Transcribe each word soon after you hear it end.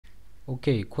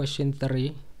Okay, question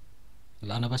 3.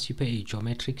 Lana basiphe a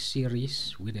geometric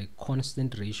series with a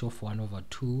constant ratio of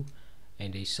 1/2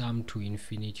 and a sum to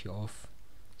infinity of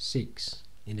 6.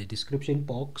 In the description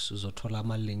box, uzothola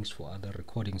ama-links for other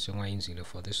recordings engayenzile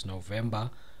for this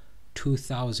November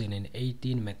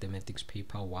 2018 Mathematics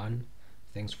Paper 1.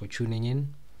 Thanks for tuning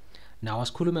in. Now,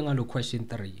 asikhulume ngalo question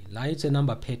 3. La it's a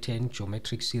number pattern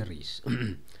geometric series.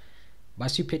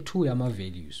 Basiphe 2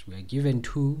 yama-values. We are given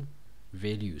 2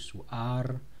 values,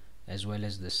 r as well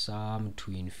as the sum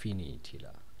to infinity,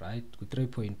 right?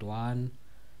 3.1,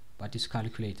 but it's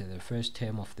calculated the first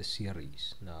term of the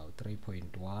series. Now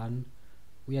 3.1,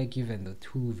 we are given the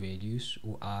 2 values,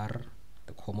 r,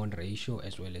 the common ratio,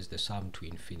 as well as the sum to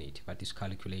infinity, but it's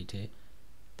calculated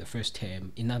the first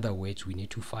term. In other words, we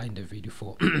need to find a value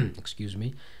for excuse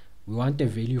me, we want a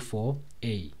value for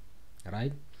a,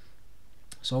 right?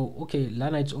 So okay,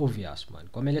 lana it's obvious, man.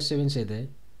 Komele 7 say the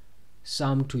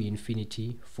sum to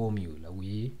infinity formula.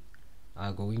 We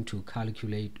are going to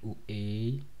calculate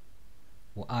a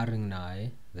or r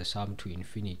the sum to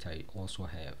infinity I also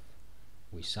have.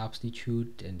 We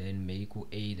substitute and then make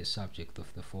a the subject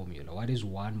of the formula. What is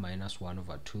 1 minus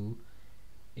 1/2?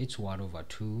 It's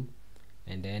 1/2,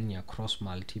 and then you cross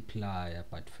multiply,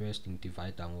 but first in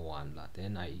divide down 1.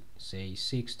 Then I say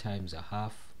 6 times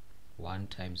 1/2, 1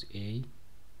 times a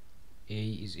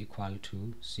is equal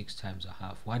to 6 times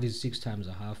 1/2. What is 6 times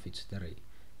 1/2? It's 3.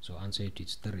 So answer it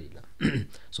is 3.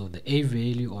 So the a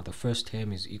value or the first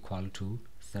term is equal to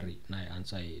 3. Now I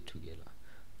answer it together,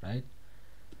 right?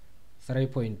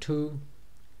 3.2,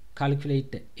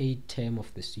 calculate the 8th term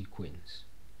of the sequence.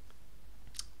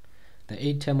 The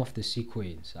 8th term of the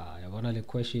sequence. I want the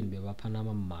question beba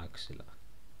panama marks la.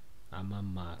 Ama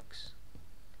marks.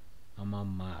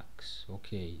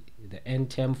 Okay, the n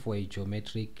term for a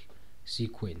geometric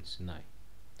sequence. Now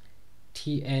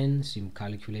Tn sim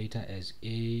calculator as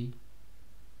a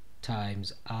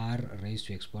times r raised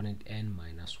to exponent n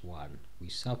minus 1. We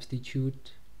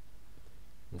substitute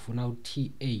for now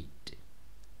T8,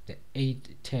 the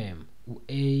 8th term.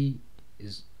 A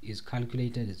is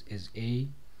calculated as a,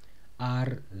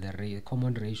 r the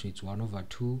common ratio it's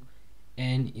 1/2,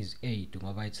 n is 8.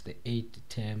 It's the 8th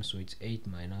term, so it's 8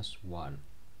 minus 1.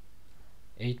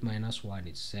 8 minus 1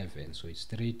 is 7, so it's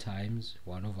 3 times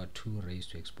 1/2 raised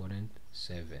to exponent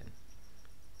 7.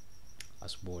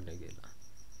 Asborn again.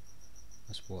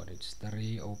 Asborn, it's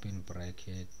 3 open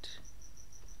bracket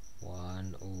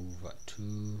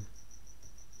 1/2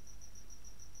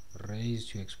 raised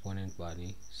to exponent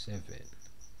 7.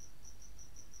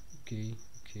 Okay.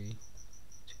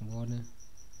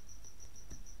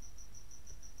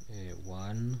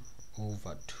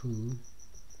 1/2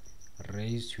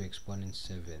 raised to exponent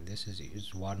 7. This is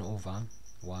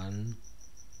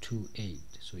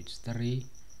 1/128. So it's 3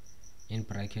 in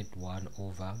bracket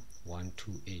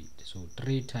 1/128. So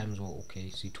 3 times, okay,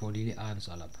 so totally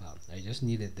answer lapha. I just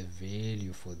needed the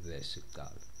value for this,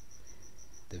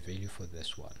 the value for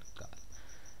this one.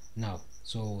 Now,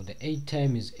 so the 8th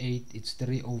term is 8. It's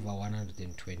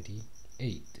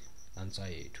 3/128. Answer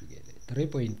A together.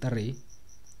 3.3,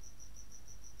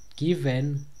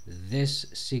 given this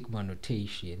sigma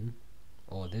notation,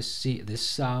 or this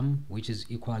sum, which is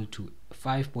equal to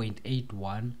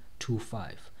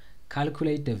 5.8125,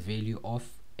 calculate the value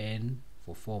of n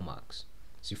for 4 marks.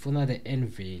 So if we know the n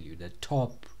value, the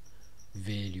top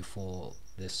value for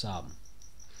the sum.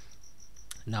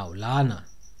 Now lana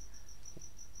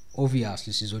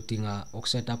obviously sizodinga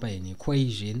set up an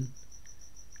equation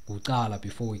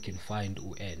before we can find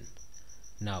n.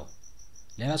 Now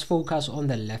let us focus on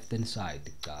the left hand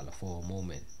side for a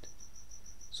moment.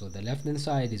 So the left hand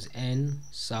side is n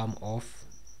sum of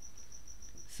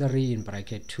 3 in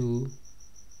bracket 2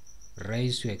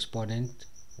 raised to exponent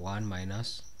 1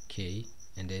 minus k,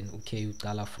 and then k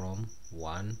uqala from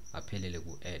 1 aphelele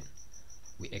ku n.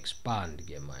 We expand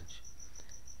again manje.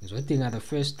 Ngizodinga the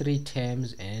first 3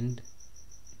 terms, and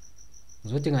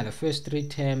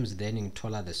then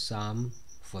ngithola the sum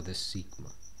for the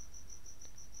sigma.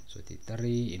 So the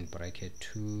 3 in bracket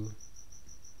 2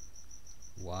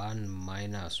 1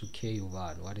 minus k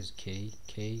ubani. What is k?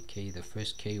 K, the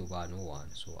first k ubani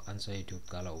 1. So answer it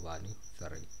uqala ubani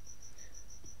 3.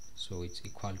 So it's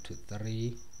equal to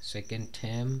 3. Second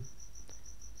term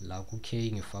la ku k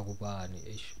ngifaka ubani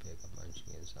bheka manje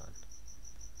ngenzani.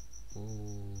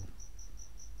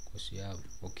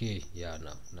 Okay, yeah,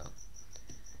 now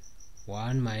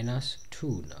 1 minus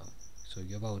 2 now. So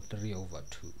you about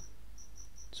 3/2.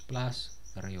 It's plus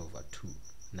 3/2.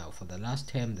 Now for the last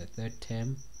term, the third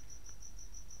term,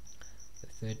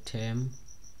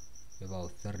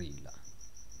 about 3 la.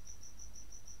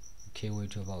 k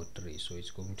weight about 3, so it's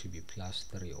going to be plus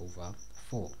 3 over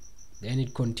 4. Then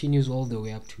it continues all the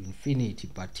way up to infinity,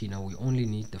 but now we only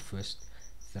need the first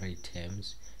 3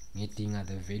 terms. Getting the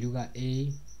value of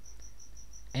a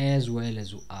as well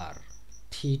as r.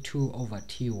 T2 over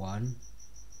T1,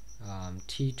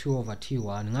 T2 over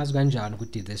T1. Ngazi kanjani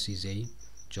ukuthi this is a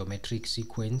geometric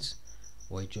sequence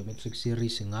or a geometric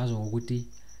series? Ngazi ngokuthi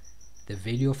the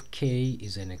value of k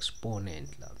is an exponent.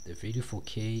 The value for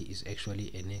k is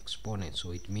actually an exponent,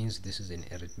 so it means this is an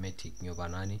arithmetic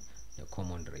nyobanani, a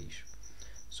common ratio.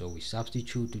 So we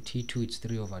substitute to T2, it's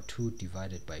 3 over 2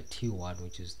 divided by T1,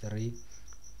 which is 3.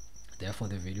 Therefore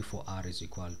the value for r is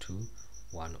equal to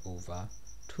 1 over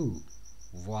 2.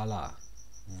 Voila,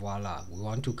 voila. We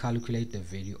want to calculate the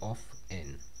value of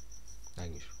n.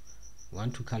 We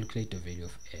want to calculate the value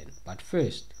of n, but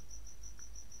first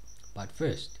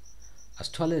as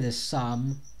told the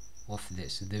sum of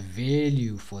this, the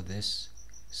value for this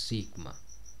sigma.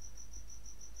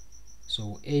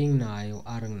 So a nayo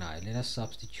r nayo, let us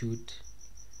substitute.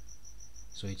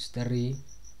 So it's 3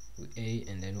 with a,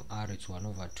 and then r it's 1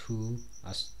 over 2.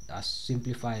 As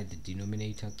simplify the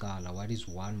denominator color. What is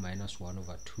 1 minus 1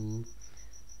 over 2?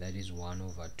 That is 1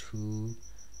 over 2.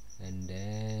 And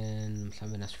then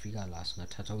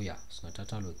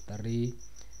singathatha lo 3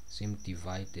 sim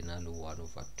divide nalo 1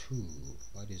 over 2.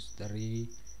 What is 3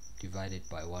 divided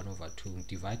by 1 over 2?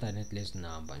 Divide that less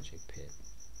number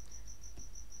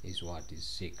is what is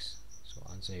 6. So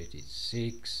answer it is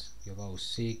 6. You have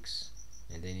 6,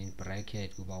 and then in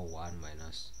bracket you have 1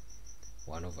 minus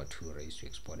 1 over 2 raised to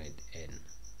exponent n.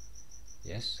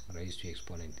 Yes, raised to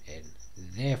exponent n.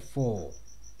 Therefore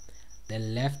the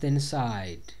left hand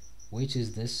side, which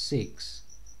is this 6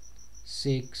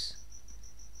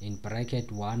 in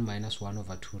bracket 1 minus 1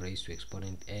 over 2 raised to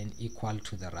exponent n, equal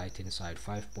to the right hand side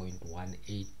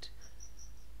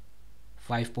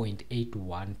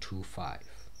 5.8125,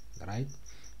 right?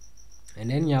 And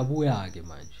then ngiyabuya ke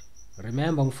manje,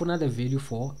 remember ngifuna the value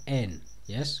for n.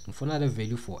 Yes, ngifuna the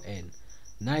value for n.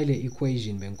 Nile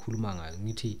equation bengikhuluma ngayo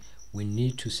ngithi we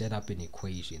need to set up an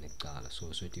equation ekuqala.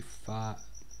 So it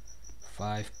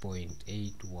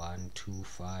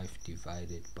 5.8125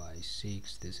 divided by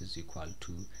 6, this is equal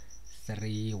to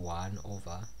 3.1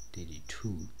 over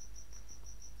 32.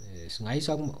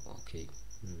 Okay,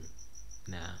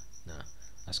 nah,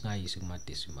 asingayisi kuma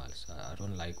decimals. I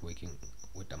don't like working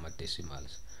with the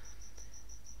decimals.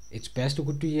 It's best to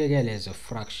put as a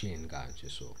fraction kanje.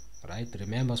 So right,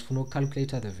 remember sifuna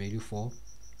calculate the value for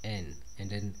n, and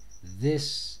then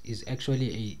this is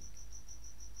actually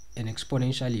an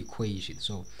exponential equation.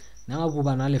 So now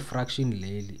kuba nale fraction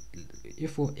leli,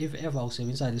 if ever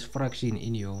usebenzisa this fraction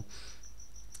in your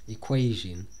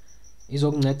equation,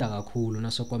 izokunceda kakhulu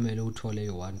nasokwamele uthole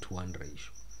a 1-to-1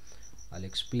 ratio. I'll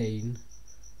explain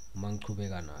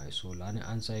mangiqhubeka nayo. So lana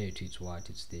answer yethu it's what?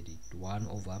 It's 31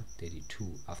 over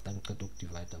 32 after ngiqeda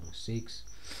ukudivide ngo 6,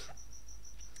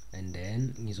 and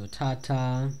then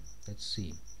ngizothatha, let's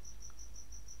see,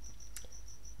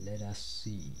 let us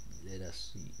see.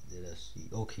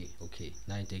 Okay,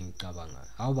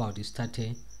 how about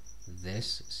isthathe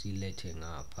this silethe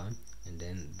ngapha, and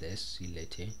then this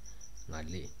silethe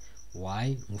ngale.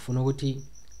 Why? Ngifuna ukuthi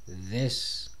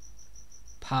this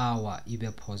power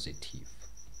ibe positive.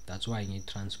 That's why I need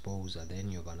transposer.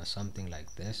 Then you're gonna something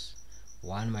like this.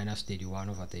 1 minus 31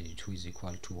 over 32 is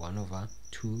equal to 1 over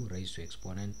 2 raised to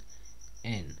exponent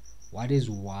n. What is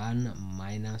 1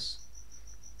 minus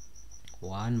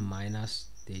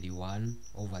 31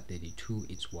 over 32?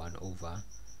 It's 1 over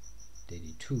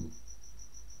 32.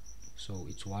 So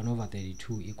it's 1 over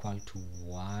 32 equal to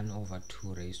 1 over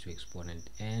 2 raised to exponent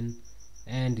n.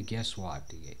 And guess what?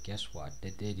 The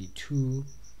 32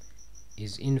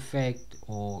 is in fact,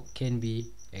 or can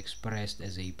be expressed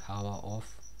as a power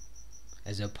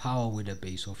with a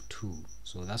base of 2.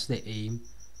 So that's the aim.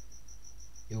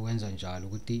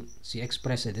 See,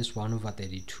 express this 1 over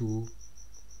 32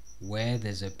 where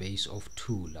there's a base of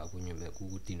 2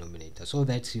 denominator, so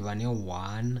that's even a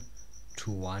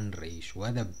 1-to-1 ratio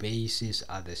where the bases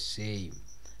are the same.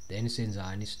 Then since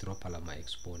I need to drop my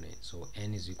exponent, so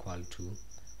n is equal to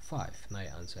 5. Now I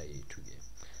answer it again.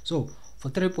 So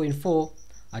for 3.4,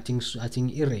 I think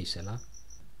erase la.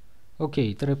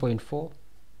 Okay, 3.4,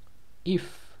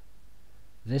 if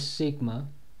this sigma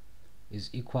is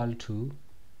equal to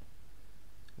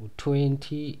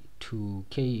 20 to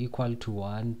k equal to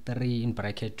 1, 3 in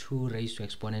bracket 2 raised to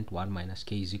exponent 1 minus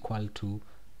k is equal to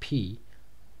p.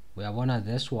 We have one of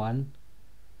this one,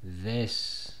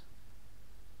 this.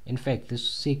 In fact, this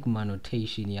sigma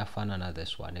notation yafana na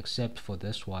this one, except for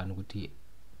this one with the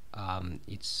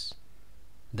it's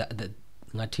the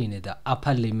ngathini the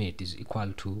upper limit is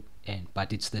equal to n,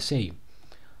 but it's the same.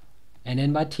 And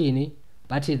then bathini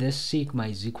this sigma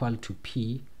is equal to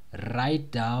p.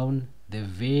 Write down the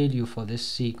value for this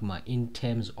sigma in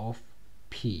terms of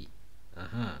p.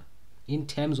 In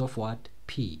terms of what?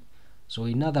 P. So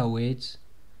in other words,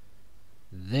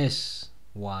 this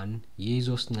one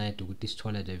yizosinceda ukuthi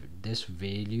sithole this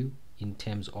value in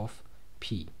terms of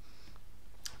p.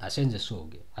 Asenze so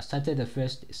ke asithathe the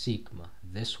first sigma,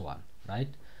 this one,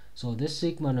 right? So this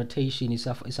sigma notation is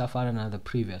afana the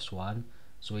previous one,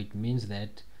 so it means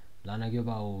that lana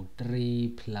kuyoba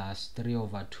 3 plus 3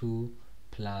 over 2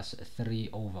 plus 3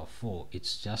 over 4.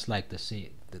 It's just like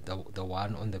the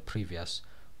one on the previous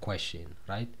question,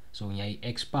 right? So ngiyayi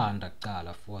expand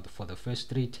kuqala for the first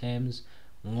 3 terms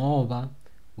ngoba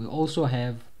we also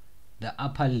have the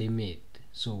upper limit,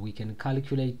 so we can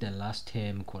calculate the last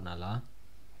term khona la,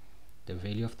 the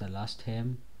value of the last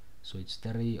term. So it's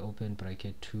 3 open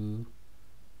bracket 2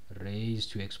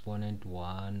 raised to exponent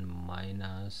 1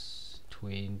 minus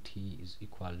 20 is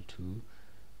equal to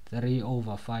 3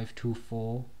 over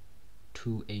 524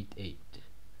 288.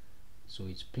 So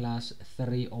it's plus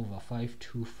 3 over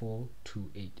 524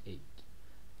 288.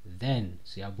 Then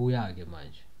siyabuya ke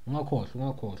manje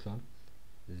ungakhohlwa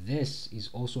this is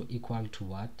also equal to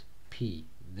what? P.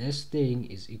 This thing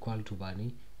is equal to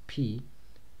bani? P.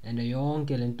 And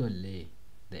yonke lento le,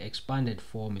 the expanded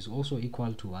form, is also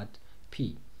equal to what?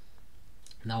 P.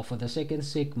 Now for the second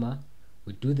sigma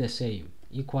we do the same,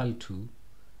 equal to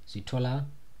sithola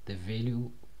the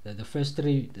value, the first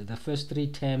three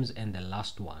terms and the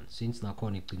last one, since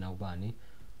nakhona igcina ubani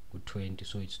ku 20.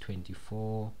 So it's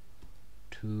 24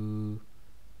 2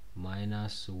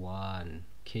 minus 1,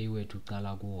 k wethu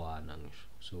uqala ku 1 angisho,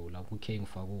 so lapho k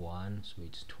ngifaka ku 1, so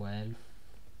it's 12.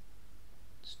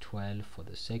 It's 12 for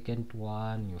the second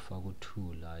one, ngifaka ku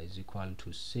 2 la is equal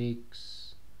to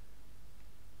 6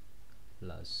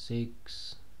 plus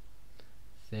 6.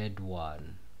 Third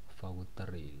one ngifaka ku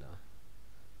 3 la,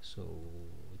 so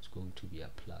it's going to be a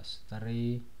plus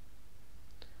 3.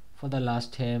 For the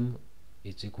last term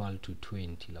it's equal to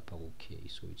 20 lapha ku k,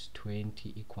 so it's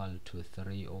 20 equal to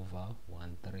 3 over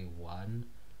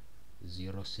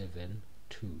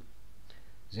 131,072.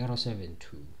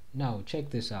 Now check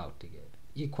this out again,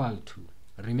 equal to,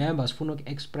 remember sifuna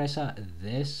uku-expressa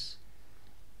this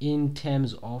in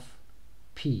terms of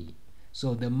p,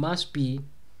 so there must be,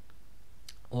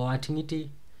 or athi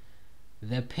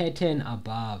the pattern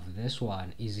above this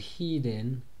one is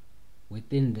hidden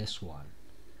within this one,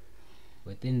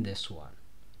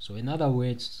 so in other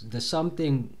words there's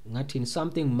something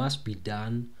must be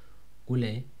done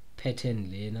kule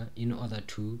pattern lena in order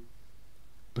to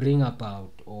bring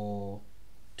about or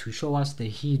to show us the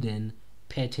hidden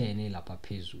pattern lapha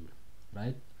phezulu,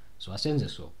 right? So asenze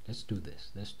so, let's do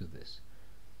this.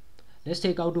 Let's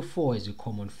take out the 4 as a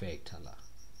common factor la,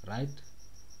 right?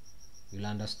 You'll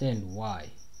understand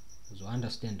why.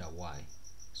 Why.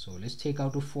 So let's take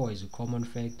out the 4 as a common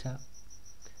factor.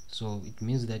 So it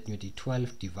means that you need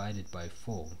 12 divided by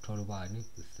 4 uthola ubani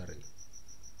with 3.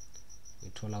 We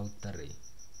told out 3.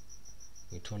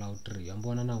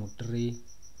 Yambona now 3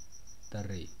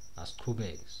 as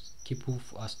keep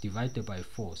us divided by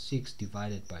 4. 6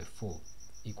 divided by 4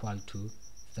 equal to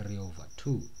 3 over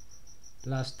 2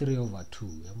 plus 3 over 2.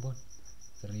 Yambona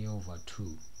 3 over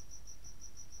 2.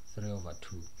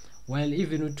 Well,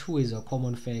 even with 2 is a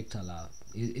common factor la,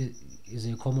 is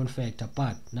a common factor,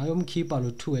 but now you keep lo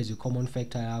 2 as a common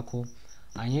factor yakho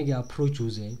angeke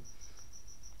approduce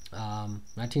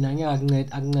ngathi angeke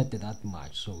akuncede that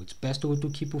much, so it's best to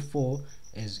keep 4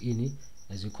 as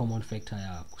a common factor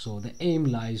yakho. So the aim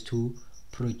lies to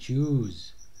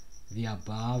produce the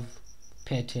above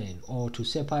pattern, or to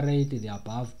separate the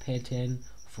above pattern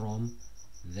from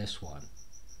this one.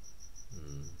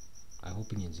 I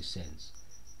hope it makes sense.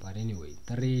 But anyway,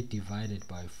 3 divided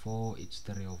by 4, it's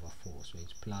 3 over 4, so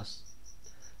it's plus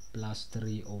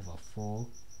 3 over 4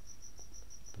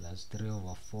 plus 3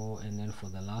 over 4, and then for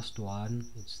the last one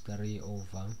it's 3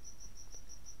 over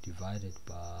divided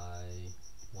by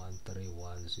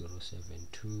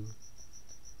 131,072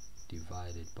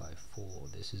 divided by 4.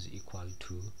 This is equal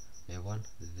to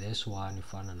this one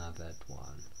ifana na that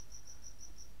one,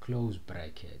 close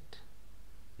bracket.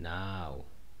 Now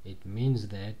it means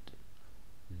that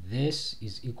this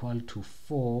is equal to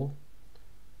 4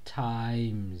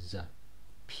 times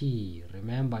p.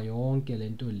 Remember yonke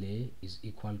lento le is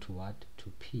equal to what?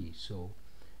 To p. So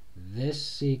this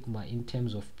sigma in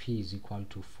terms of p is equal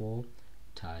to 4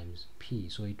 times p.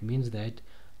 So it means that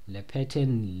the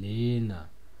pattern lena,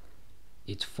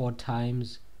 it's 4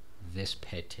 times this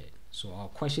pattern. So our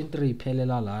question 3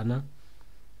 phelela lana.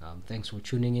 Thanks for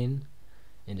tuning in.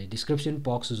 In the description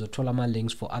box is a my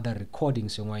links for other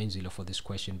recordings for this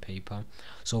question paper.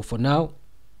 So for now,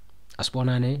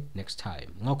 asibonane next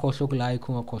time. Ungakhohlwa ukulike,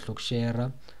 ungakhohlwa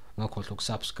ukushare, ungakhohlwa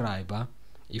ukusubscribe.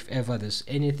 If ever there's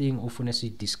anything ufuna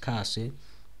discuss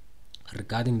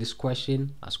regarding this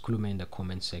question, asikhulume in the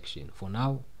comment section. For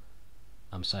now,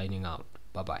 I'm signing out.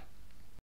 Bye bye.